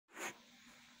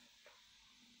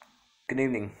Good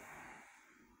evening.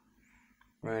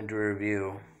 We're going to do a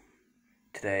review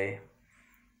today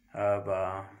of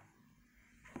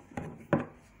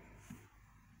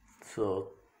this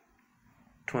little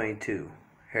 22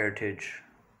 Heritage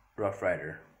Rough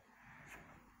Rider.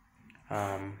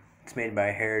 It's made by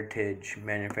Heritage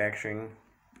Manufacturing,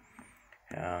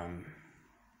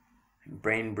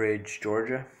 Bainbridge,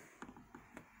 Georgia.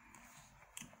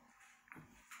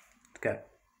 It's got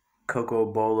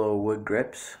Cocobolo wood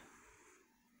grips.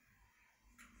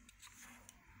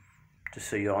 Just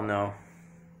so you all know,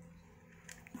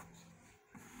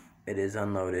 it is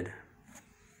unloaded.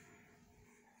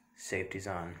 Safety's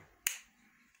on.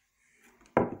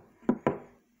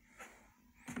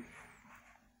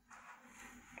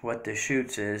 What this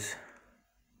shoots is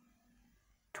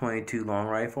 22 long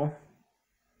rifle.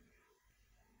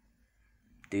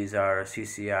 These are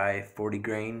CCI 40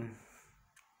 grain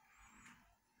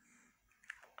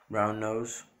round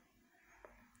nose.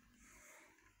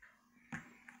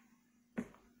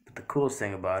 But the coolest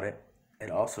thing about it,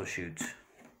 it also shoots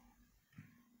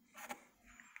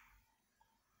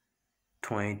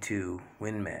 22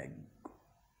 Win Mag.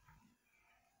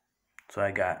 So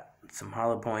I got some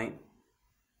hollow point,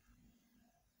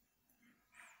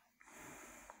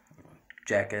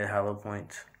 jacketed hollow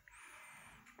points.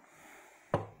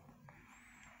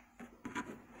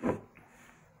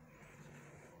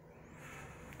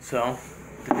 So,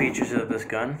 the features of this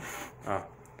gun,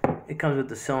 it comes with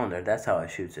the cylinder. That's how it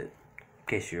shoots it, in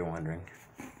case you're wondering.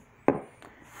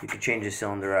 You can change the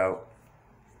cylinder out.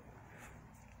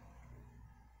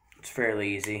 It's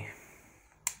fairly easy.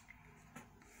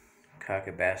 Cock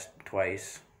it back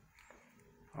twice.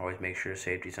 Always make sure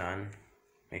safety's on.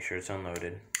 Make sure it's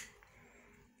unloaded.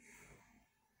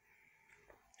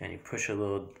 And you push a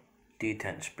little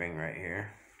detent spring right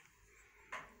here.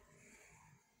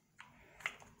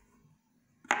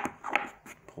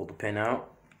 Pull the pin out.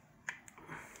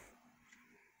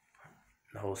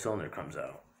 The whole cylinder comes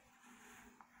out.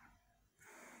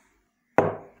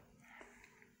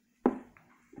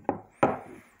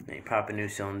 Then you pop a new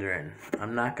cylinder in.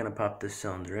 I'm not going to pop this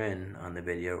cylinder in on the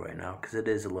video right now because it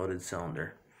is a loaded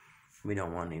cylinder. We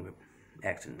don't want any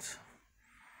accidents.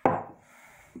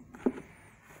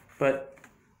 But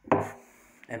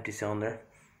empty cylinder.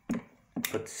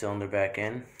 Put the cylinder back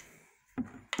in.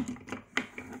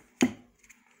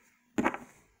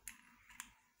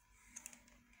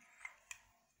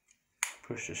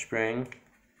 Push the spring.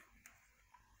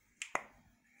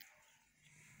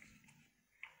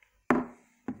 And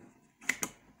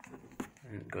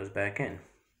it goes back in.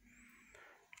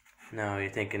 Now you're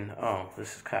thinking, oh,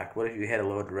 this is cocked. What if you had a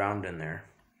loaded round in there?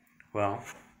 Well,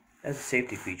 that's a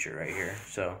safety feature right here.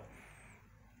 So,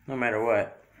 no matter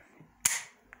what,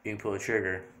 you can pull the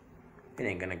trigger. It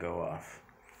ain't gonna go off.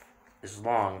 As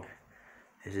long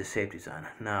as the safety's on.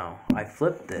 Now, I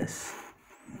flipped this.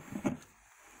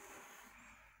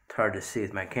 It's hard to see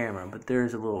with my camera, but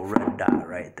there's a little red dot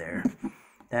right there.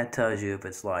 That tells you if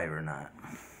it's live or not.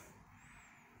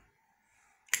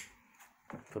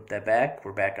 Flip that back.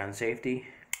 We're back on safety.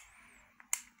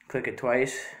 Click it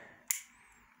twice.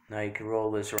 Now you can roll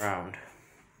this around.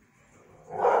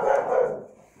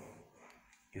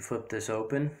 You flip this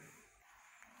open.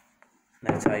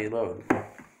 That's how you load.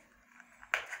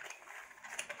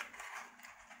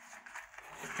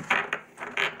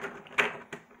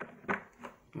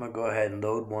 I'm going to go ahead and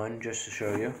load one just to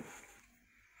show you.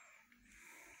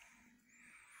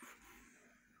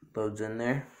 Loads in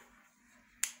there.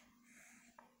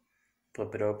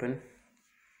 Flip it open.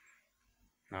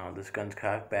 Now this gun's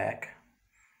cocked back.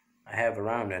 I have a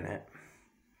round in it.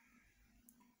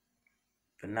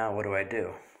 But now what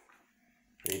do?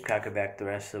 So you cock it back the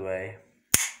rest of the way.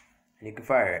 And you can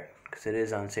fire it because it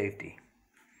is on safety.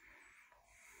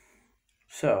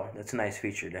 So that's a nice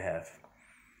feature to have.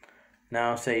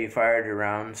 Now say you fired your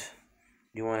rounds,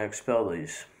 you want to expel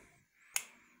these.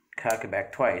 Cock it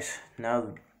back twice.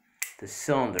 Now the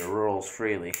cylinder rolls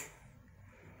freely.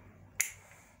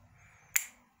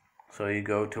 So you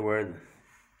go to where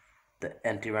the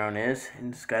empty round is,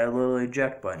 and it's got a little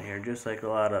eject button here, just like a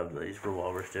lot of these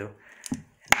revolvers do.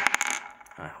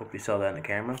 I hope you saw that in the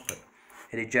camera, but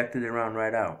it ejected the round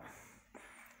right out.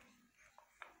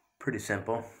 Pretty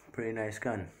simple, pretty nice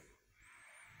gun.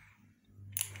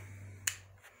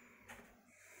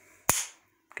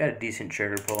 Got a decent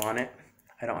trigger pull on it.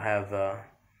 I don't have a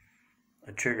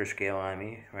trigger scale on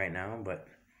me right now, but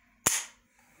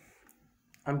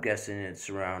I'm guessing it's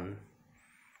around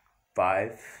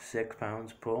 5-6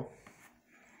 pounds pull.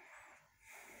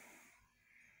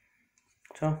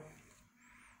 So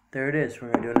there it is.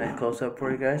 We're going to do a nice close-up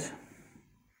for you guys.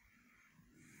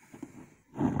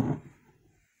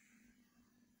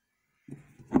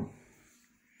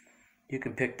 You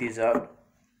can pick these up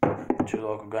at your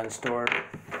local gun store.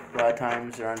 A lot of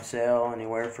times they're on sale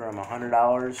anywhere from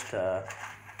 $100 to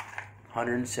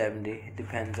 $170. It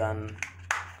depends on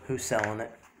who's selling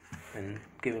it. And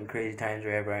given crazy times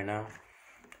we have right now,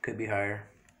 it could be higher.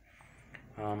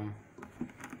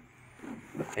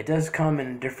 It does come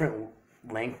in different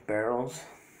length barrels.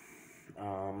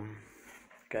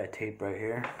 Got a tape right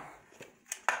here.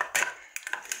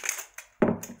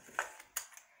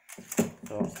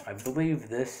 So I believe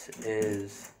this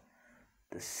is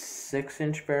the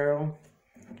 6-inch barrel.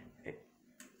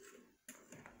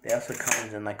 They also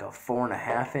comes in like a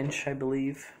 4.5-inch, I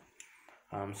believe.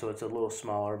 So it's a little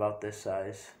smaller, about this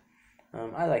size.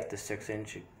 I like the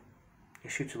 6-inch. It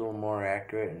shoots a little more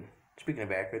accurate. And speaking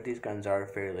of accurate, these guns are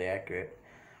fairly accurate.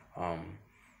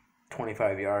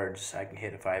 25 yards, I can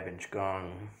hit a 5-inch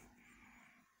gong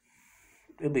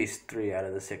at least 3 out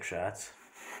of the 6 shots.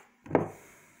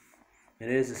 It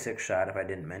is a 6 shot, if I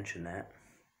didn't mention that.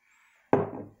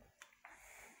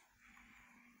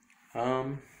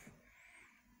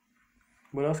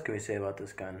 What else can we say about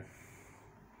this gun?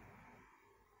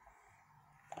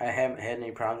 I haven't had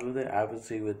any problems with it.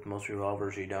 Obviously, with most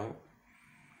revolvers, you don't.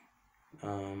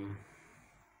 Other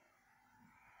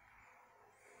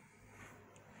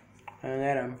than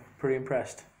that, I'm pretty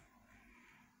impressed.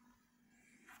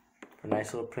 A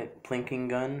nice little plinking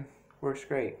gun, works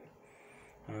great.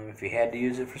 If you had to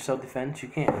use it for self-defense, you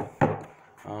can.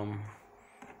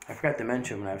 I forgot to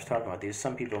mention when I was talking about these,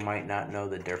 some people might not know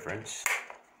the difference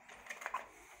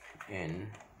in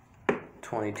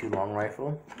 22 long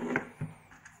rifle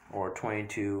or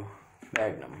 22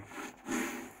 Magnum.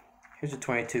 Here's a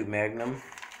 22 Magnum.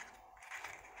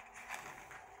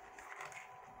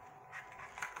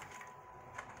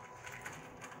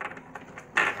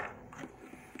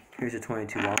 Here's a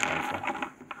 22 long rifle.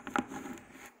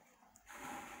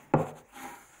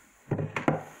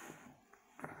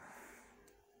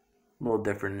 A little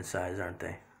different in size, aren't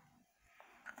they?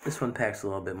 This one packs a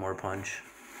little bit more punch.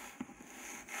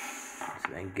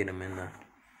 So I can get them in the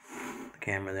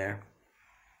camera there.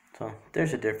 So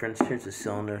there's a difference. Here's the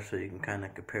cylinder, so you can kind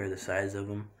of compare the size of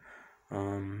them.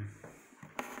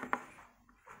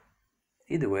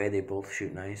 Either way, they both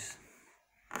shoot nice.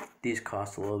 These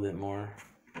cost a little bit more.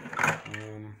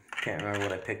 Can't remember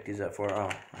what I picked these up for.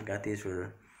 Oh, I got these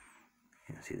for,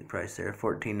 you can see the price there,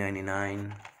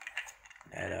 $14.99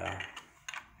 at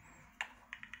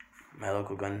my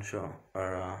local gun show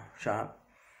or shop.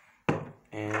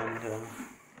 And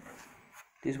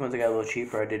these ones I got a little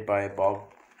cheaper. I did buy a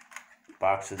bulk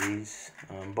box of these.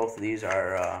 Both of these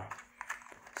are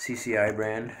CCI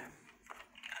brand,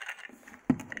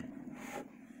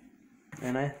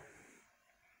 and I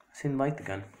seem to like the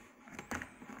gun.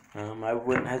 I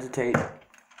wouldn't hesitate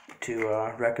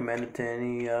to recommend it to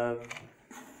any of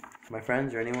my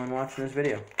friends or anyone watching this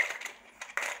video.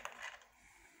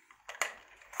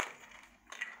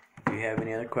 If you have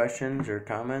any other questions or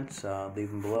comments, leave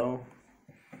them below.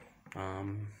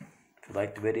 If you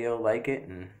like the video, like it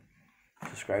and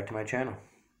subscribe to my channel.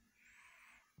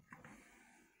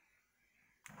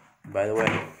 By the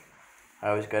way, I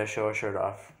always gotta show a shirt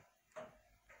off.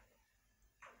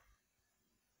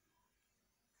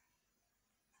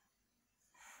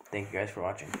 Thank you guys for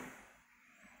watching.